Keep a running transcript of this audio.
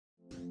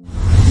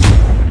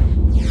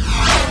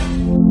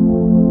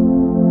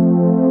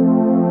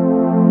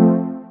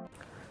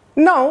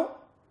Now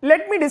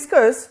let me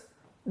discuss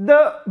the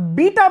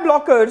beta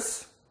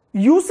blockers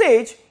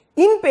usage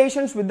in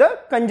patients with the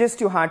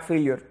congestive heart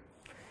failure.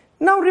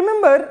 Now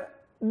remember,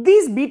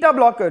 these beta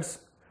blockers,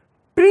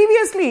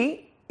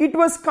 previously it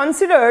was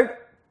considered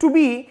to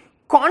be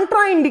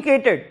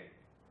contraindicated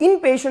in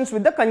patients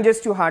with the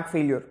congestive heart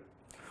failure.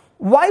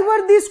 Why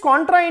were these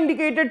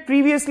contraindicated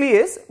previously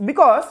is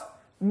because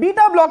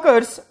beta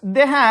blockers,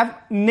 they have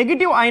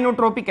negative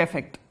inotropic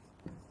effect.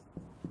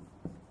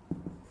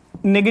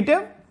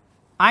 Negative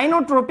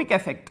inotropic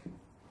effect.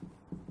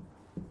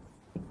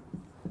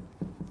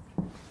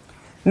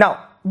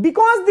 Now,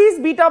 because these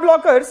beta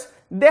blockers,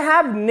 they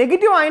have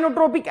negative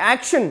inotropic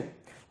action,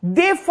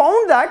 they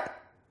found that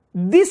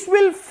this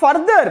will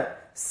further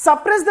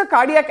suppress the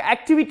cardiac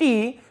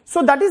activity.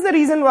 So that is the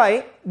reason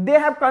why they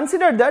have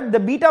considered that the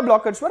beta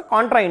blockers were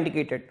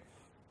contraindicated.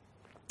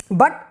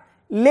 But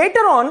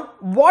later on,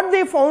 what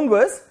they found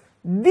was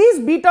these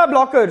beta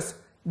blockers,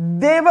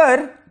 they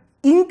were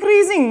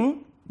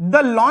increasing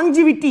the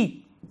longevity.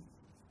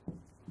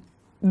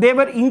 They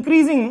were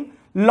increasing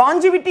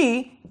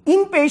longevity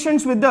in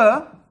patients with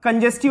the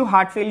congestive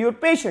heart failure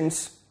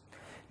patients.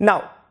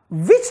 Now,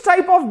 which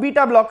type of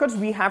beta blockers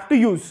we have to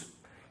use?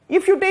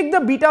 If you take the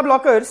beta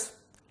blockers,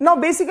 now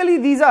basically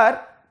these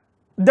are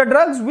the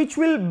drugs which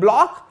will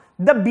block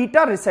the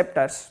beta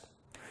receptors.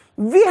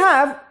 We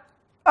have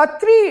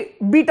 3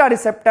 beta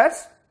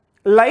receptors,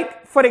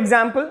 like for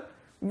example,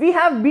 we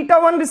have beta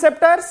 1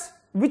 receptors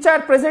which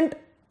are present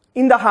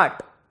in the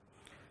heart.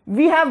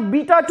 We have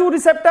beta 2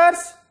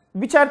 receptors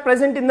which are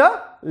present in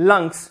the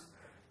lungs.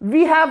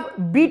 We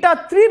have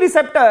beta 3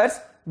 receptors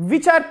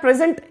which are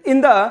present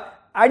in the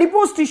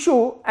adipose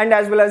tissue and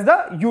as well as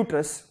the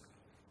uterus.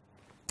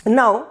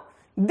 Now,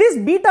 these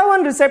beta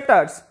 1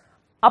 receptors,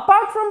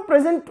 apart from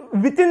present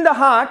within the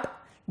heart,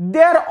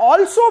 they are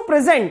also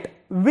present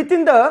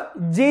within the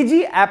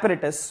JG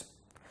apparatus.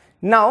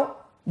 Now,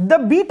 the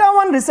beta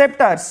 1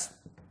 receptors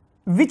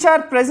which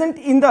are present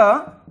in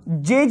the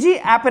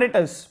JG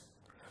apparatus,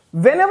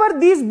 whenever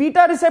these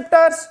beta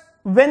receptors,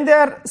 when they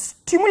are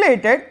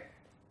stimulated,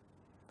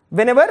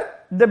 whenever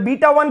the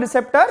beta 1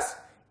 receptors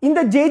in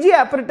the JG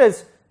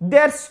apparatus, they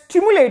are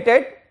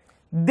stimulated,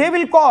 they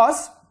will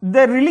cause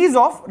the release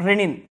of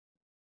renin.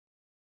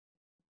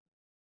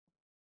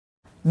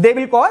 They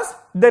will cause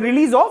the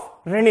release of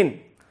renin.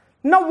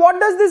 Now what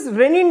does this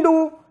renin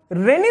do?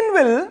 Renin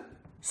will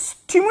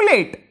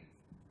stimulate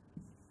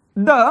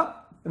the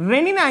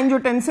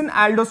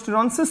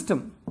renin-angiotensin-aldosterone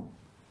system.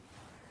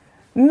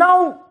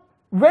 Now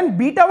when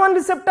beta 1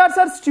 receptors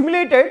are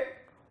stimulated,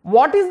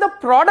 what is the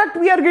product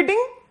we are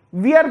getting?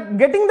 We are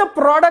getting the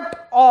product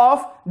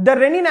of the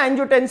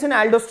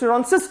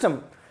renin-angiotensin-aldosterone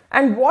system.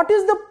 And what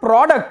is the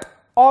product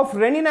of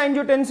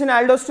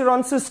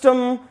renin-angiotensin-aldosterone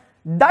system?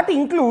 That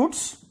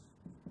includes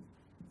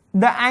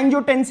the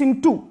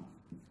angiotensin 2.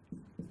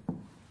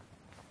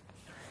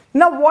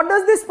 Now what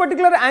does this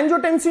particular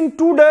angiotensin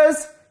 2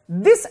 does?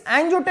 This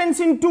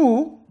angiotensin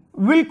 2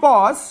 will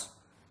cause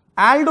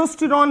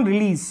aldosterone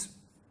release.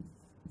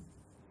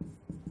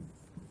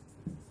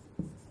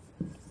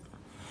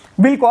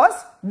 Will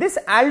cause this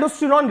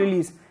aldosterone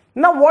release.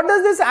 Now what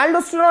does this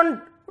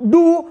aldosterone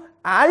do?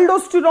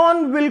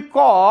 Aldosterone will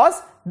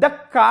cause the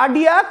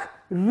cardiac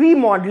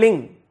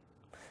remodeling.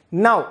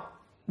 Now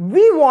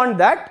we want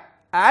that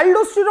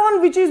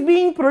aldosterone which is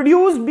being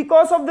produced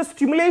because of the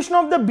stimulation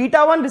of the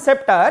beta 1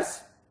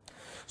 receptors.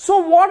 So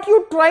what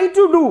you try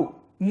to do?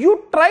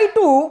 You try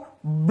to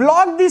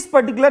block these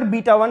particular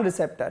beta 1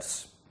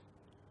 receptors.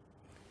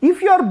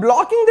 If you are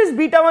blocking these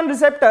beta 1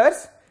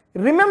 receptors,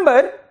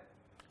 remember,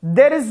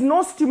 there is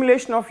no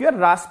stimulation of your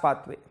RAS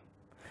pathway.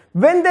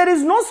 When there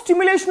is no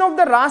stimulation of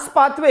the RAS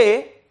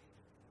pathway,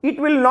 it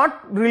will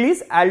not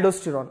release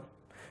aldosterone.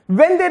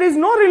 When there is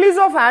no release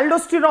of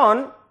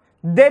aldosterone,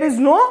 there is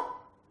no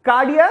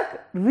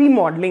cardiac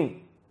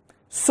remodeling.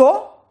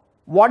 So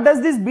what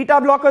does this beta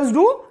blockers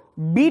do?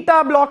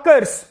 Beta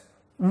blockers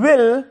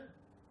will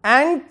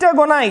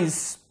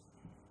antagonize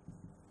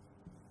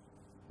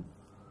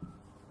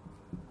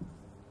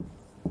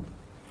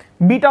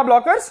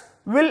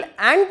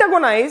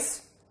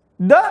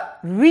the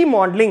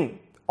remodeling,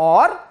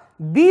 or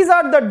these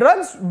are the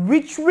drugs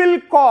which will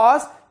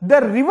cause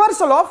the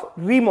reversal of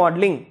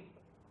remodeling.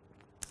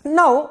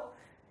 Now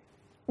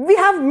we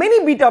have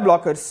many beta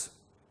blockers,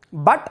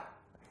 but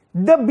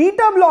the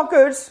beta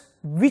blockers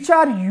which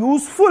are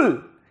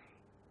useful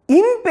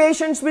in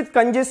patients with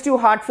congestive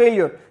heart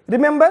failure,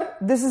 remember,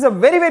 this is a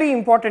very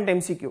important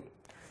MCQ.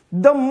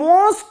 The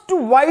most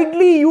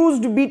widely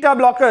used beta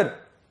blocker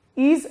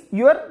is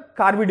your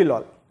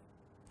Carvedilol.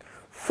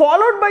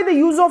 Followed by the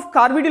use of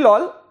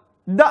Carvedilol,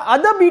 the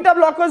other beta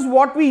blockers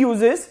what we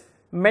use is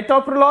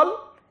metoprolol,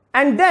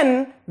 and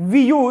then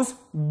we use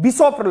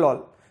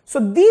bisoprolol. So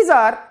these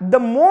are the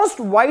most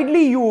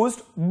widely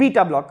used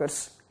beta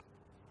blockers.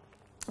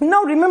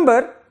 Now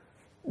remember,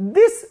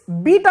 these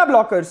beta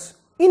blockers,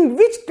 in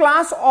which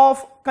class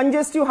of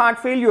congestive heart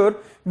failure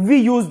we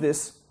use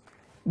this?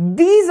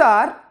 These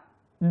are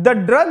the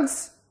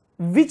drugs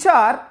which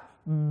are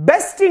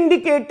best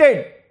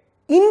indicated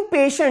in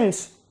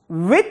patients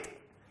with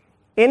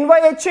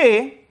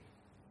NYHA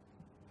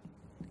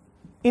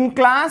in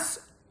classes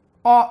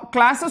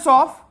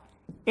of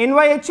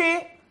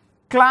NYHA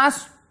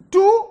class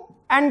 2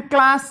 and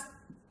class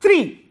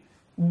 3.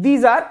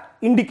 These are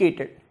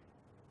indicated.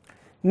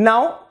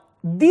 Now,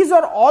 these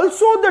are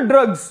also the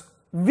drugs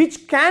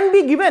which can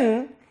be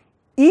given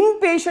in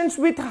patients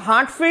with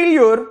heart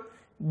failure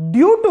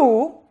due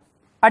to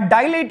a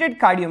dilated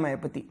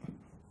cardiomyopathy.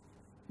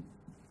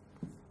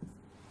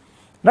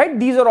 Right?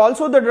 These are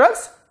also the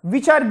drugs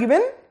which are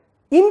given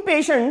in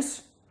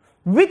patients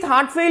with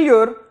heart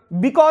failure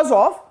because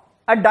of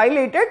a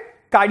dilated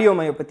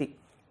cardiomyopathy.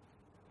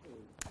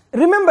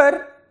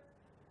 Remember,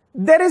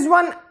 there is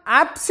one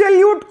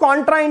absolute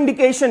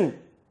contraindication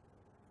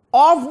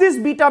of these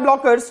beta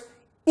blockers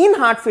in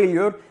heart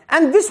failure,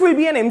 and this will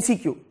be an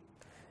MCQ.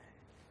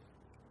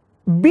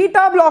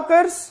 Beta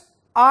blockers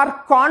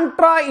are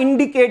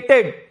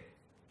contraindicated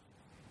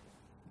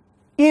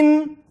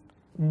in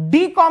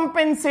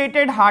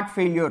decompensated heart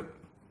failure.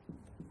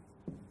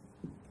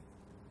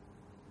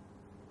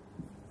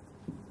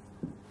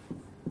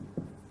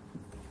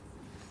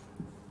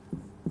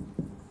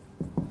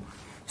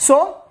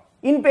 So,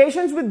 in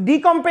patients with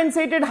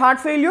decompensated heart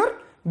failure,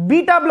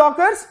 beta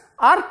blockers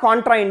are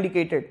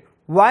contraindicated.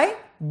 Why?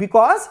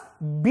 Because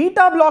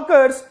beta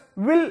blockers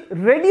will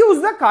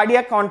reduce the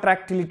cardiac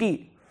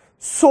contractility.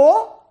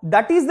 So,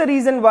 that is the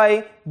reason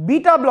why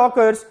beta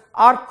blockers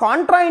are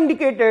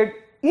contraindicated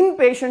in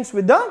patients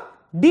with the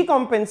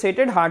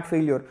decompensated heart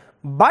failure.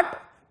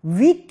 But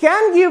we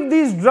can give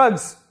these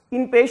drugs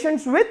in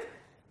patients with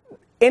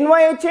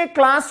NYHA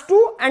class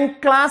 2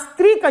 and class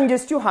 3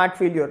 congestive heart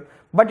failure.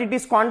 But it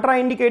is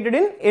contraindicated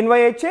in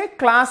NYHA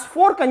class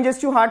 4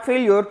 congestive heart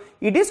failure.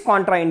 It is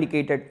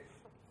contraindicated.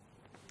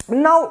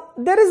 Now,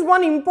 there is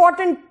one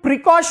important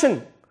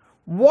precaution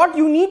what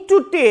you need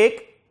to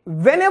take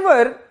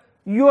whenever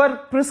you are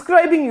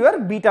prescribing your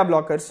beta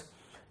blockers.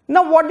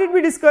 Now, what did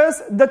we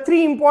discuss? The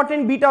three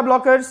important beta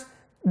blockers,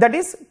 that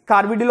is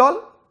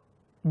Carvedilol,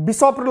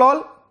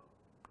 bisoprolol,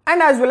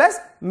 and as well as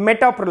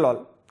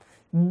metoprolol.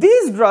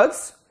 These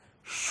drugs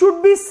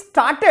should be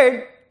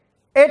started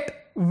at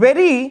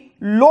very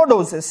low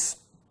doses.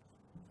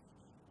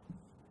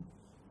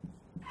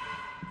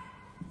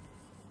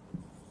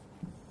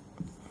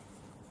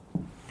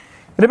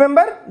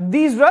 Remember,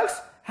 these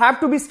drugs have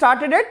to be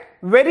started at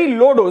very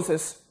low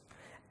doses,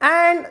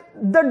 and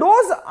the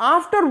dose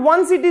after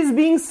once it is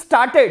being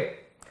started,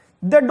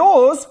 the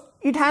dose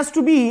it has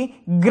to be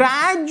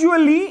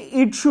gradually,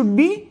 it should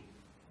be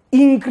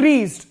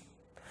increased.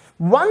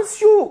 Once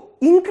you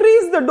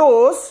increase the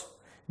dose,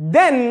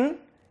 then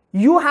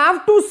you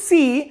have to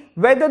see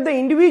whether the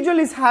individual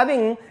is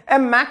having a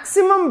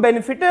maximum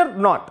benefit or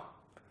not.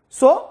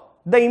 So,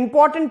 the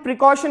important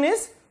precaution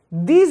is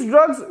these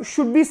drugs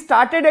should be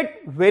started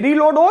at very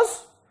low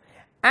dose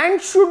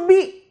and should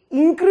be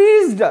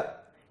increased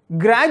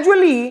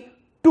gradually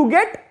to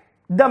get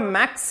the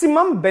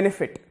maximum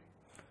benefit.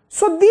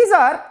 So, these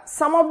are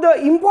some of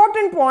the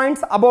important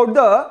points about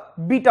the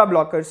beta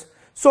blockers.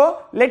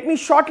 So, let me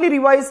shortly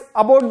revise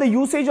about the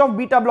usage of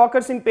beta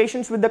blockers in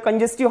patients with the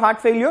congestive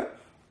heart failure.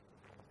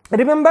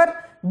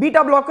 Remember, beta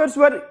blockers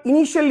were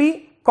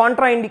initially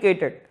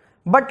contraindicated,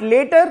 but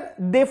later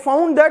they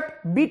found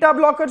that beta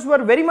blockers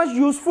were very much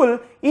useful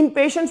in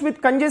patients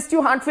with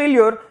congestive heart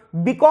failure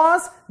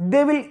because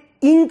they will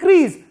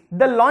increase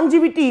the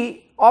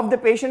longevity of the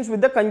patients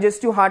with the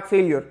congestive heart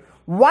failure.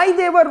 Why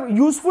they were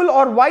useful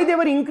or why they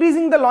were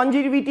increasing the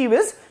longevity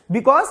is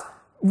because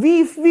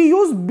if we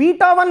use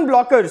beta 1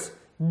 blockers,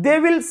 they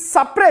will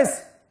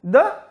suppress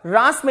the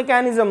RAS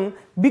mechanism.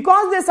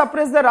 Because they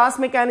suppress the RAS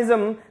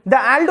mechanism, the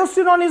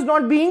aldosterone is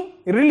not being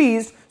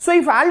released. So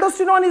if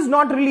aldosterone is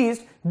not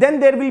released,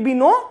 then there will be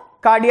no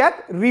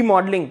cardiac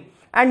remodeling.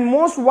 And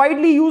most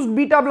widely used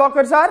beta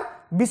blockers are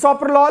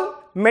bisoprolol,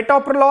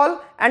 metoprolol,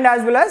 and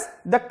as well as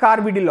the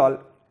carvedilol.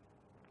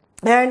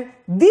 And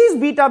these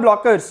beta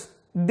blockers,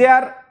 they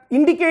are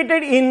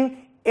indicated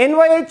in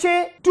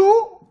NYHA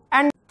 2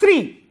 and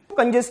 3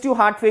 congestive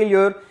heart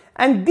failure,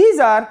 and these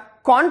are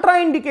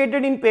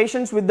contraindicated in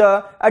patients with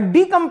a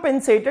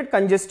decompensated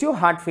congestive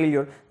heart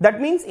failure. That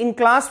means in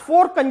class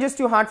 4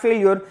 congestive heart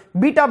failure,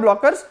 beta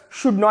blockers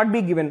should not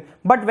be given.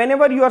 But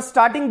whenever you are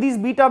starting these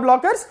beta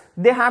blockers,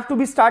 they have to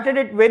be started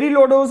at very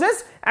low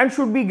doses and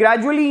should be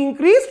gradually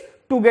increased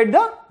to get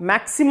the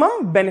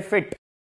maximum benefit.